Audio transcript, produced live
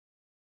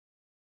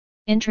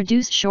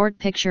Introduce short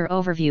picture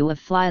overview of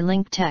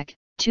FLYLINKTECH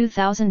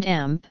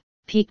 2000A,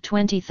 peak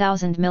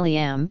 20,000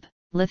 mAh,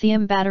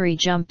 lithium battery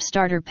jump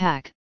starter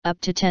pack, up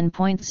to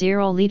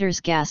 10.0 liters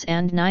gas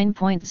and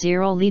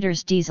 9.0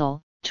 liters diesel,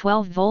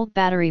 12-volt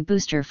battery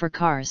booster for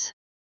cars,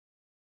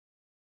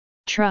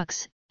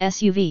 trucks,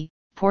 SUV,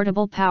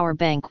 portable power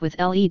bank with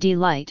LED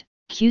light,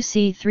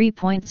 QC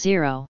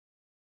 3.0.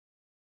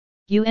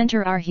 You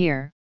enter our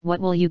here,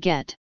 what will you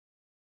get?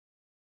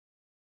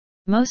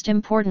 Most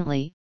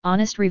importantly,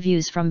 honest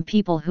reviews from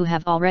people who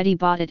have already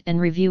bought it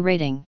and review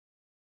rating.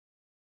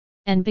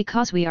 And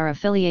because we are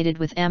affiliated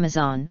with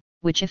Amazon,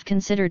 which if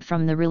considered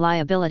from the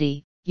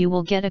reliability, you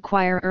will get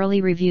acquire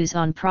early reviews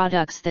on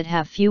products that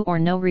have few or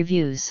no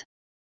reviews.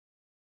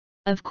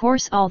 Of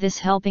course, all this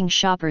helping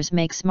shoppers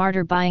make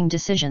smarter buying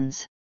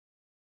decisions.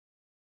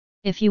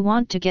 If you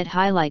want to get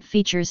highlight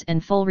features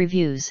and full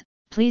reviews,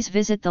 please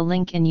visit the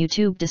link in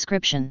YouTube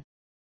description.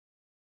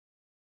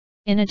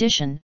 In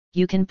addition,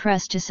 you can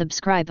press to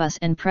subscribe us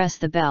and press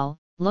the bell,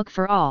 look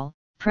for all,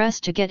 press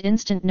to get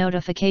instant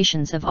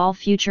notifications of all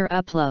future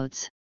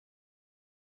uploads.